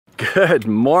Good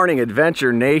morning,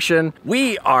 Adventure Nation.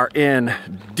 We are in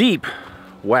deep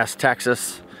West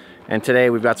Texas, and today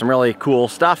we've got some really cool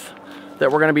stuff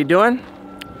that we're going to be doing.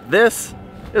 This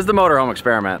is the motorhome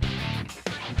experiment.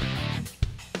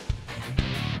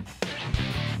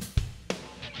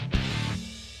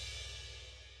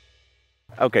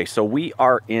 Okay, so we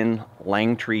are in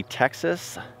Langtree,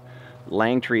 Texas.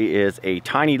 Langtree is a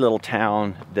tiny little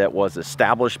town that was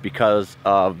established because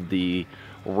of the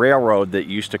railroad that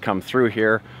used to come through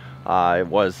here. It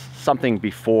was something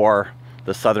before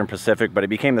the Southern Pacific, but it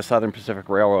became the Southern Pacific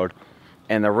Railroad.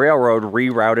 And the railroad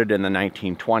rerouted in the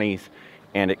 1920s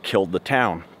and it killed the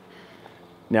town.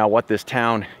 Now what this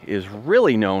town is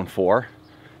really known for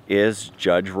is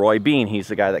Judge Roy Bean. He's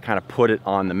the guy that kind of put it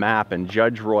on the map, and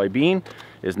Judge Roy Bean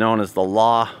is known as the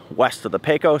law west of the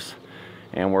Pecos.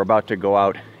 And we're about to go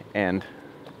out and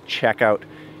check out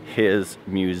his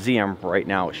museum right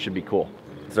now. It should be cool.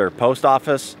 It's their post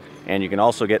office, and you can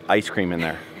also get ice cream in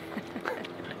there.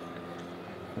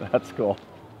 That's cool.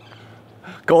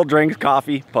 Cold drinks,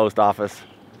 coffee, post office.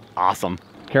 Awesome.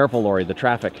 Careful, Lori, the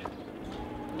traffic.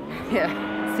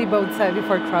 Yeah, see both sides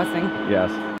before crossing.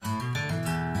 Yes.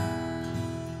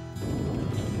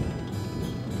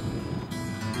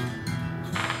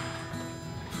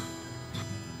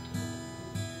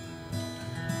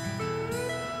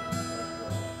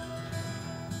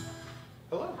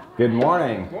 Good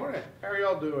morning. Good morning. How are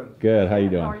y'all doing? Good. How you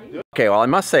doing? How are you? Okay, well, I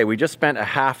must say we just spent a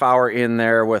half hour in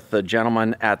there with the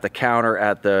gentleman at the counter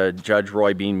at the Judge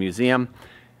Roy Bean Museum,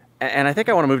 and I think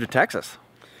I want to move to Texas.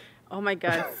 Oh my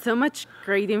God, so much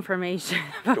great information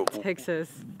about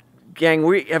Texas. Gang,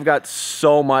 we have got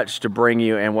so much to bring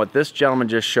you, and what this gentleman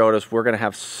just showed us, we're going to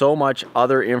have so much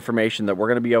other information that we're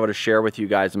going to be able to share with you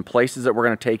guys, and places that we're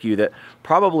going to take you that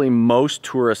probably most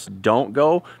tourists don't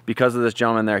go because of this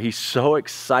gentleman there. He's so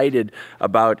excited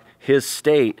about his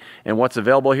state and what's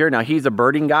available here. Now, he's a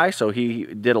birding guy, so he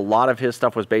did a lot of his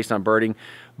stuff was based on birding,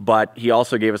 but he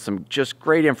also gave us some just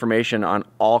great information on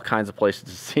all kinds of places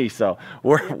to see. So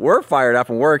we're fired up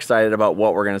and we're excited about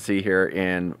what we're going to see here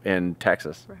in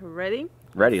Texas. Ready?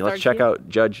 Ready. Let's check out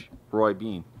Judge Roy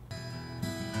Bean.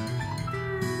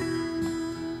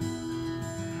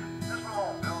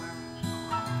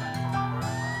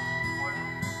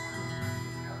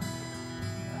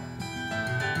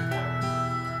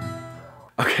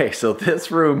 Okay, so this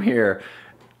room here,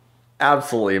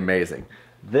 absolutely amazing.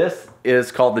 This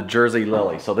is called the Jersey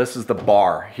Lily. So this is the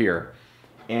bar here.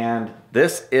 And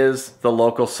this is the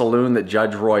local saloon that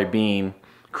Judge Roy Bean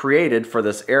created for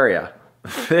this area.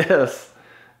 This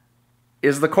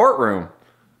is the courtroom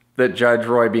that Judge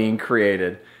Roy Bean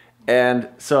created. And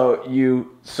so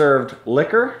you served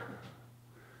liquor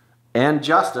and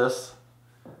justice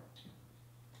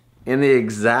in the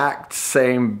exact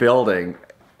same building.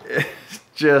 It's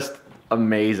just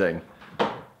amazing.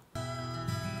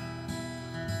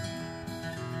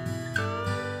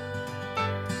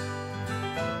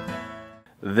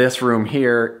 This room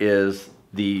here is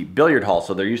the billiard hall.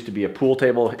 So there used to be a pool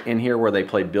table in here where they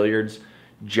played billiards.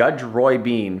 Judge Roy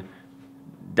Bean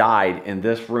died in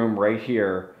this room right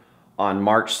here on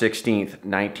March 16th,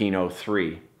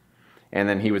 1903. And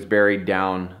then he was buried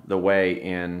down the way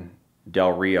in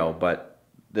Del Rio. But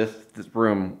this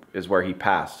room is where he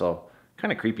passed, so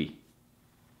kind of creepy.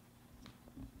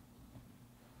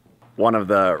 One of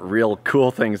the real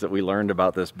cool things that we learned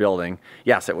about this building,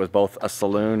 yes, it was both a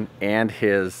saloon and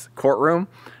his courtroom,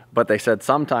 but they said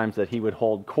sometimes that he would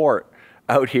hold court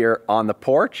out here on the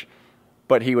porch,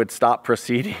 but he would stop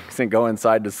proceedings and go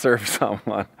inside to serve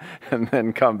someone and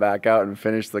then come back out and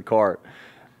finish the court.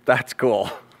 That's cool.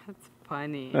 That's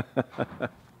funny.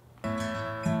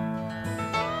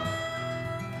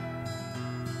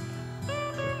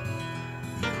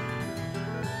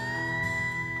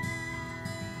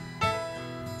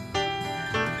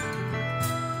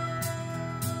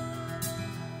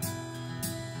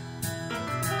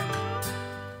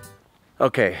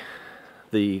 Okay,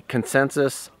 the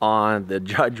consensus on the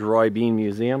Judge Roy Bean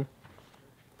Museum,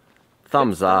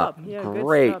 thumbs up. Yeah,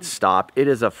 great stop. It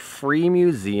is a free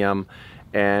museum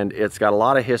and it's got a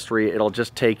lot of history. It'll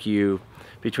just take you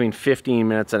between 15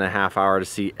 minutes and a half hour to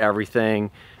see everything,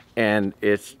 and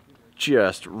it's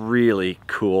just really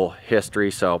cool history,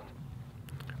 so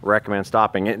recommend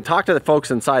stopping and talk to the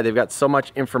folks inside. They've got so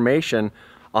much information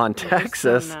on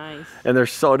Texas, so nice. And they're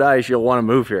so nice you'll want to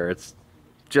move here. It's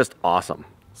just awesome.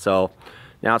 So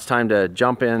now it's time to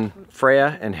jump in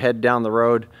Freya and head down the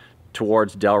road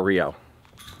towards Del Rio.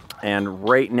 And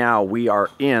right now we are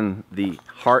in the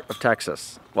heart of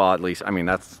Texas. Well, at least, I mean,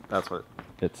 that's what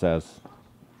it says.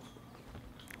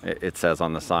 It says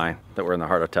on the sign that we're in the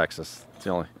heart of Texas. It's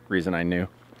the only reason I knew.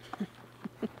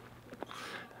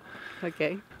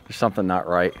 Okay. There's something not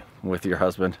right with your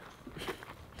husband.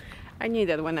 I knew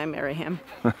that when I married him.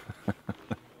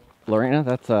 Lorena,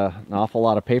 that's an awful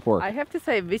lot of paperwork. I have to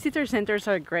say, visitor centers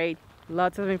are great.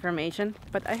 Lots of information,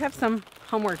 but I have some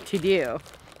homework to do.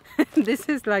 This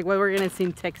is like what we're gonna see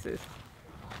in Texas.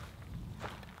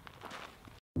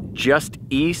 Just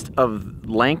east of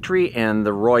Langtree and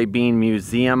the Roy Bean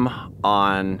Museum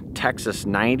on Texas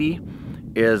 90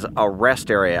 is a rest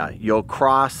area. You'll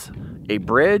cross a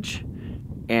bridge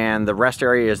and the rest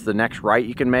area is the next right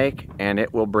you can make, and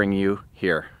it will bring you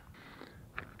here.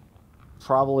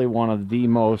 Probably one of the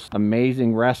most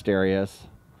amazing rest areas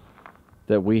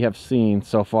that we have seen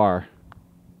so far.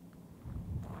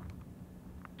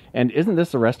 And isn't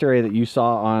this the rest area that you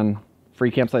saw on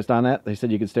free campsites.net? They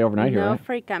said you could stay overnight here, No right?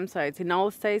 free campsites. In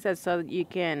all states, so you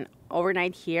can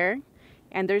overnight here.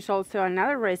 And there's also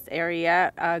another rest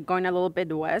area going a little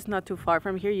bit west, not too far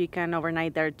from here. You can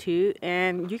overnight there too.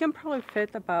 And you can probably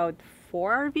fit about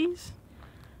 4 RVs.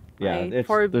 Yeah,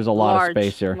 right? There's a lot of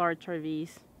space here. Large RVs.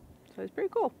 So it's pretty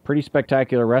cool. Pretty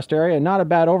spectacular rest area, and not a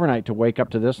bad overnight to wake up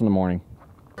to this in the morning.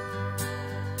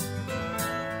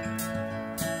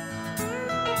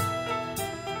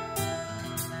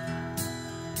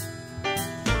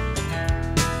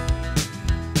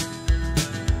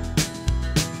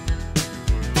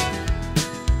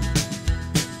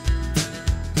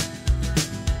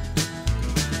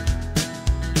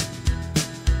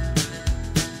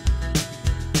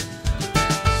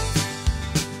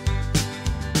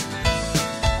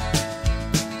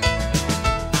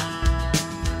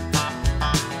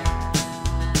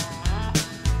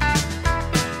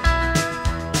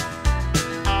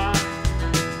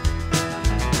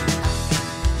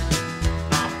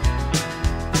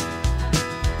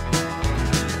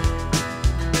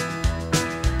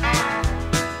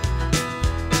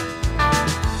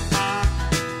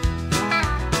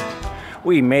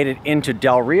 We made it into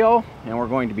Del Rio, and we're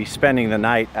going to be spending the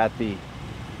night at the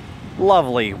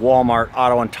lovely Walmart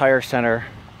Auto and Tire Center,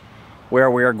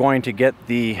 where we are going to get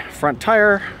the front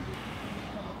tire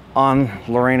on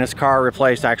Lorena's car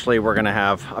replaced. Actually, we're going to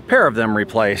have a pair of them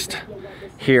replaced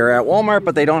here at Walmart,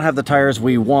 but they don't have the tires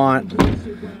we want,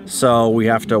 so we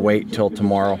have to wait till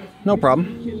tomorrow. No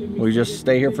problem. We just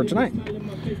stay here for tonight.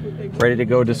 Ready to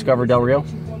go discover Del Rio?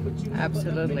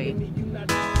 Absolutely.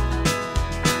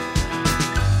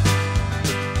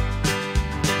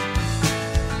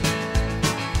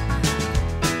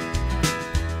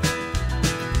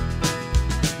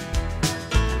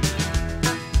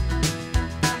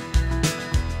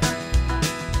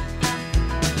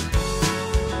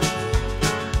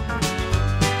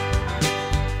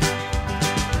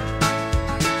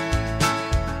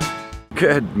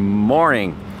 Good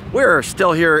morning. We're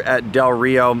still here at Del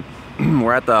Rio.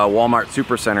 We're at the Walmart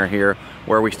Supercenter here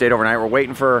where we stayed overnight. We're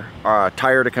waiting for a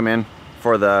tire to come in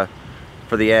for the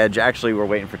Edge. Actually, we're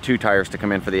waiting for 2 tires to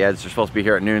come in for the Edge. They're supposed to be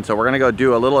here at noon. So we're gonna go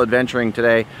do a little adventuring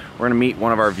today. We're gonna meet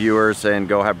one of our viewers and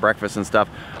go have breakfast and stuff.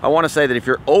 I wanna say that if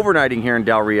you're overnighting here in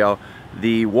Del Rio,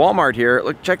 the Walmart here,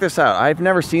 look, check this out. I've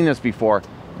never seen this before.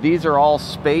 These are all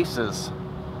spaces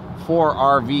for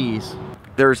RVs.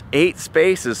 There's 8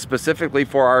 spaces specifically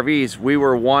for RVs. We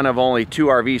were one of only 2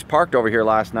 RVs parked over here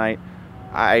last night.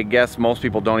 I guess most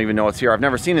people don't even know it's here. I've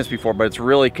never seen this before, but it's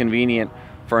really convenient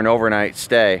for an overnight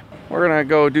stay. We're gonna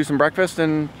go do some breakfast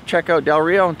and check out Del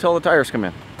Rio until the tires come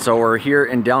in. So we're here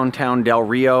in downtown Del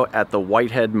Rio at the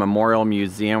Whitehead Memorial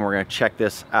Museum. We're gonna check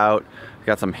this out. We've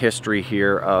got some history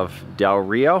here of Del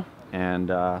Rio,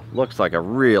 and looks like a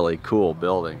really cool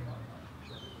building.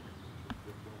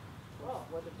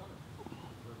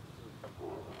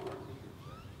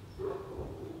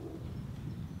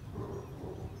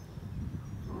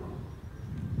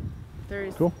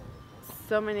 There's Cool.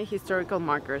 so many historical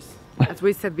markers, as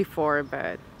we said before,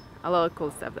 but a lot of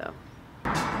cool stuff though.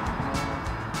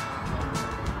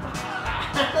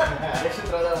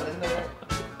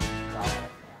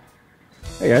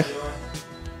 Hey guys.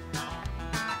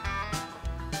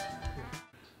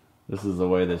 This is the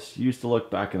way this used to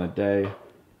look back in the day.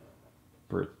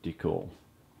 Pretty cool.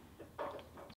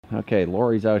 Okay,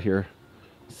 Lori's out here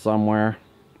somewhere.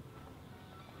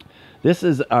 This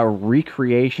is a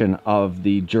recreation of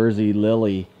the Jersey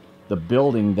Lily, the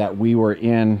building that we were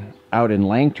in out in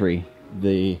Langtree,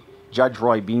 the Judge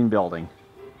Roy Bean building.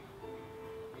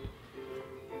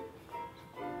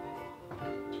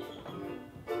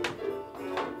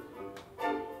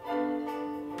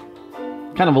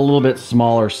 Kind of a little bit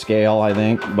smaller scale, I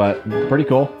think, but pretty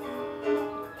cool.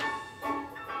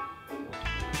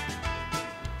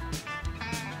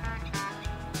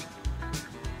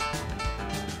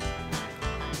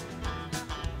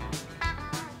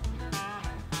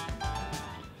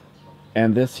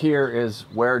 And this here is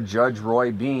where Judge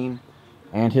Roy Bean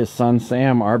and his son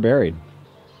Sam are buried.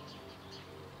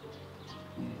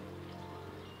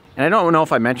 And I don't know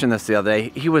if I mentioned this the other day.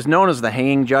 He was known as the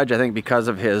hanging judge, I think, because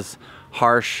of his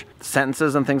harsh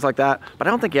sentences and things like that. But I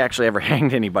don't think he actually ever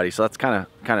hanged anybody, so that's kind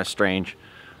of strange.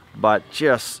 But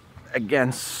just,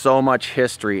 again, so much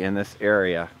history in this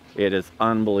area. It is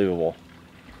unbelievable.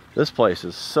 This place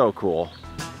is so cool.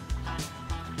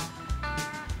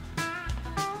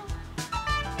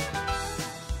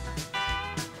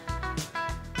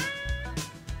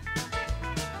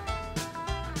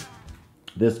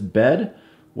 This bed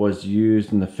was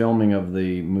used in the filming of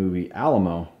the movie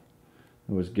Alamo.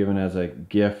 It was given as a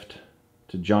gift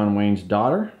to John Wayne's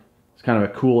daughter. It's kind of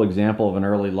a cool example of an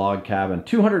early log cabin.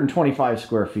 225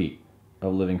 square feet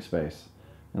of living space.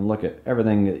 And look at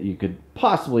everything that you could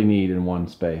possibly need in one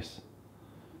space.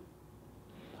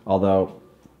 Although,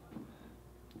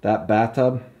 that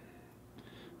bathtub,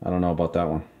 I don't know about that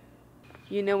one.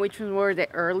 You know which ones were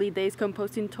the early days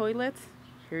composting toilets?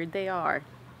 Here they are.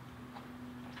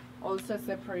 Also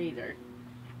separator.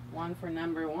 One for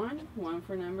number 1, one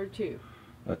for number 2.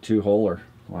 A 2-holer.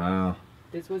 Wow.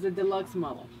 This was a deluxe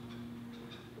model.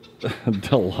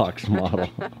 Deluxe model.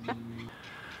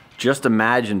 Just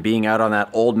imagine being out on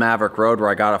that old Maverick Road where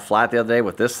I got a flat the other day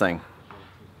with this thing.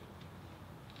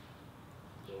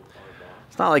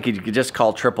 It's not like you could just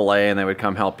call AAA and they would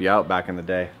come help you out back in the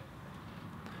day.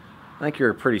 I think you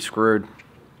were pretty screwed.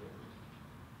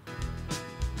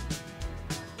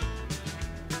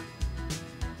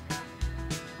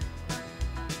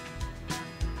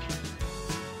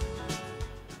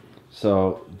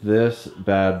 So this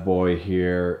bad boy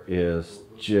here is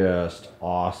just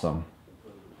awesome.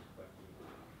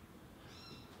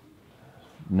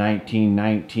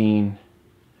 1919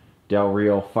 Del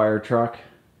Rio fire truck.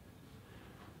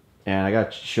 And I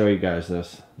got to show you guys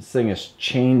this. This thing is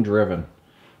chain driven.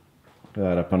 Look at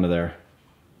that up under there.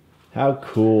 How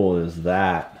cool is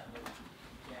that?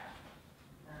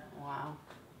 Wow.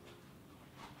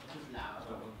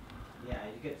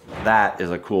 That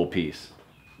is a cool piece.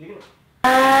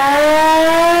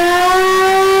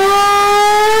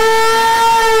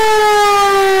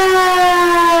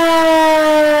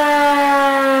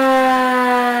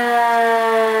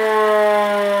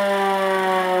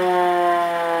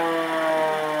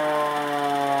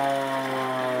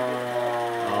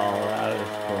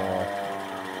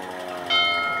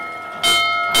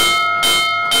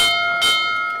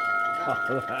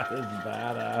 That is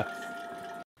badass.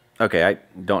 Okay, I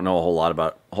don't know a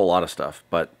whole lot of stuff,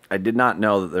 but I did not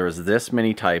know that there was this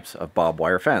many types of barbed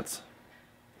wire fence.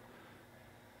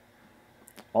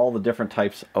 All the different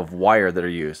types of wire that are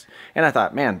used. And I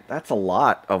thought, man, that's a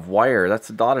lot of wire. That's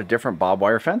a lot of different barbed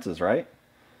wire fences, right?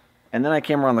 And then I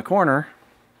came around the corner.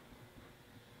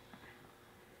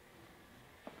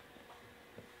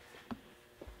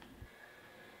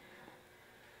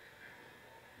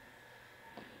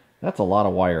 That's a lot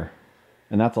of wire.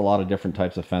 And that's a lot of different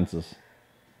types of fences.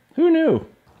 Who knew?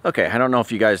 Okay, I don't know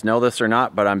if you guys know this or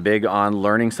not, but I'm big on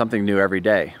learning something new every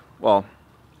day. Well,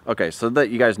 okay, so that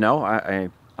you guys know,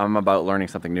 I'm about learning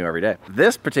something new every day.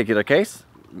 This particular case,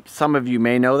 some of you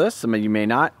may know this, some of you may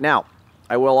not. Now,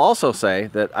 I will also say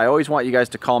that I always want you guys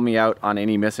to call me out on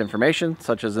any misinformation,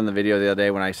 such as in the video the other day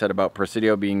when I said about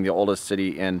Presidio being the oldest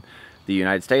city in the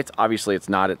United States. Obviously it's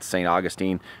not, it's St.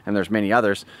 Augustine, and there's many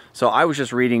others. So I was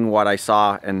just reading what I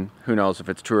saw, and who knows if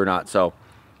it's true or not. So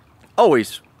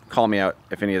always call me out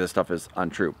if any of this stuff is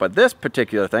untrue. But this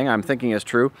particular thing I'm thinking is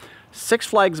true. Six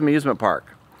Flags Amusement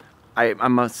Park.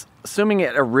 I'm assuming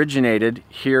it originated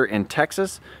here in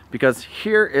Texas, because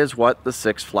here is what the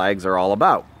Six Flags are all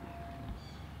about.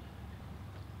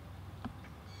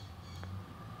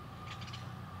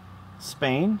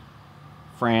 Spain,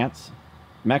 France,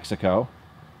 Mexico,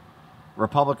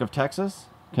 Republic of Texas,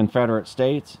 Confederate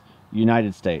States,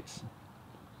 United States.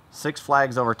 Six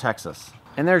Flags over Texas.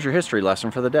 And there's your history lesson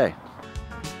for the day.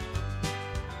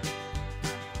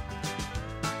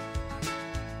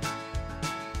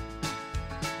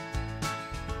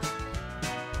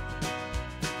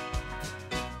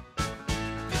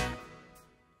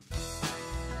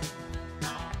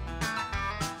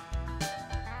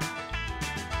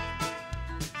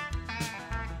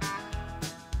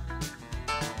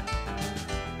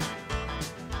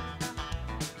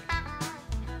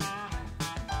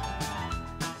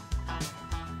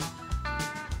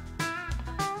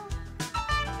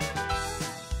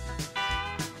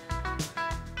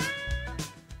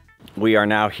 We are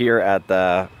now here at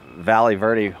the Valley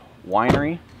Verde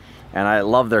Winery, and I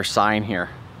love their sign here.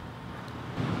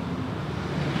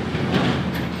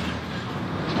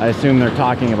 I assume they're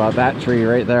talking about that tree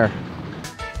right there.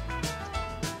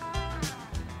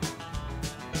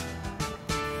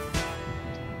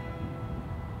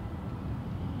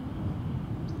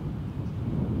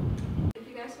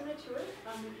 tour,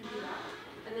 we can do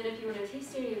that. And then if you want to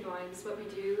taste any of the wines, what we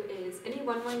do is any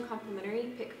one wine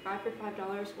complimentary, pick 5 for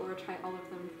 $5 or try all of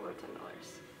them for $10.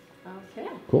 Okay.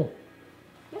 Cool.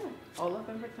 Yeah, all of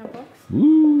them for $10.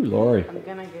 Ooh, Lori. I'm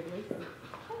gonna get it.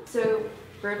 So,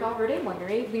 Bird Valverde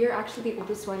Winery, we are actually the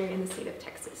oldest winery in the state of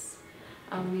Texas.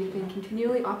 We've been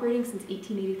continually operating since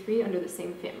 1883 under the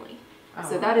same family.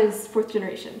 So that is 4th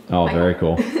generation. Oh, very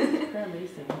cool.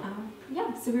 Amazing.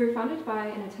 Yeah, so we were founded by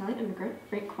an Italian immigrant,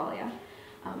 Frank Quaglia.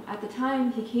 At the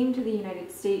time, he came to the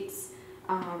United States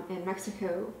and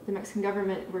Mexico. The Mexican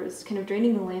government was kind of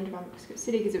draining the land around Mexico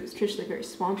City because it was traditionally very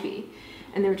swampy.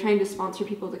 And they were trying to sponsor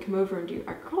people to come over and do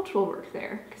agricultural work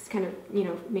there, because kind of, you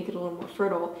know, make it a little more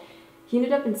fertile. He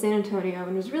ended up in San Antonio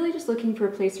and was really just looking for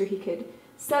a place where he could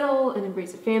settle and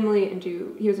embrace a family and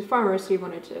he was a farmer, so he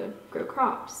wanted to grow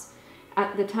crops.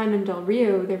 At the time in Del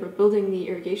Rio, they were building the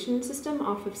irrigation system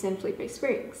off of San Felipe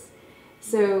Springs.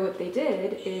 So what they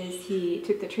did is he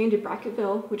took the train to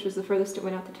Brackettville, which was the furthest it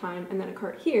went at the time, and then a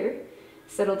cart here,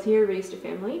 settled here, raised a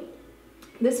family.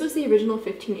 This was the original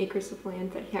 15 acres of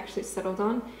land that he actually settled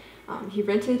on. He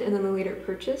rented and then later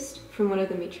purchased from one of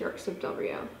the matriarchs of Del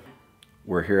Rio.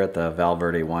 We're here at the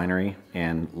Valverde Winery,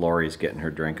 and Lori's getting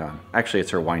her drink on. Actually, it's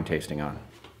her wine tasting on.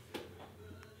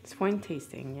 It's wine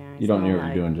tasting, yeah. You don't know what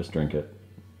you're doing, just drink it.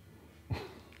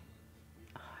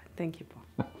 Thank you,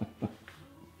 Paul.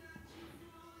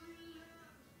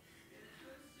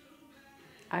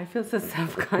 I feel so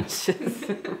self-conscious.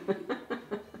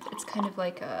 It's kind of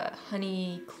like a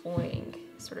honey cloying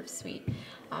sort of sweet.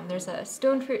 There's a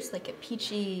stone fruit, it's like a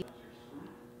peachy.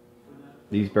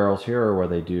 These barrels here are where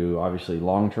they do obviously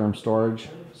long-term storage.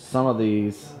 Some of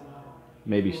these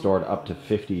may be stored up to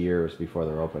 50 years before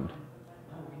they're opened.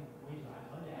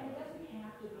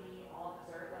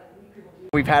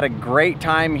 We've had a great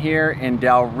time here in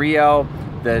Del Rio.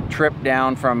 The trip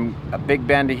down from Big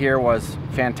Bend to here was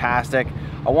fantastic.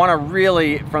 I want to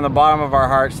really, from the bottom of our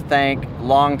hearts, thank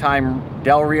longtime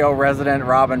Del Rio resident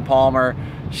Robin Palmer.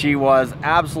 She was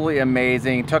absolutely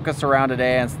amazing, took us around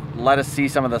today and let us see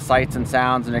some of the sights and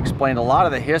sounds and explained a lot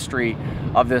of the history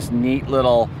of this neat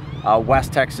little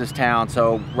West Texas town.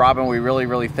 So Robin, we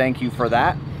really thank you for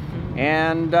that.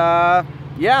 And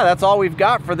yeah, that's all we've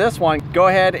got for this one. Go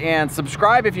ahead and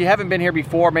subscribe if you haven't been here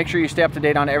before. Make sure you stay up to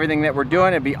date on everything that we're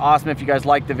doing. It'd be awesome if you guys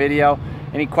liked the video.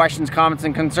 Any questions, comments,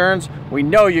 and concerns? We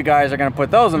know you guys are gonna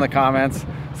put those in the comments.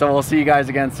 So we'll see you guys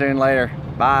again soon later.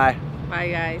 Bye. Bye,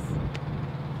 guys.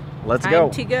 Let's go.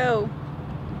 Time to go.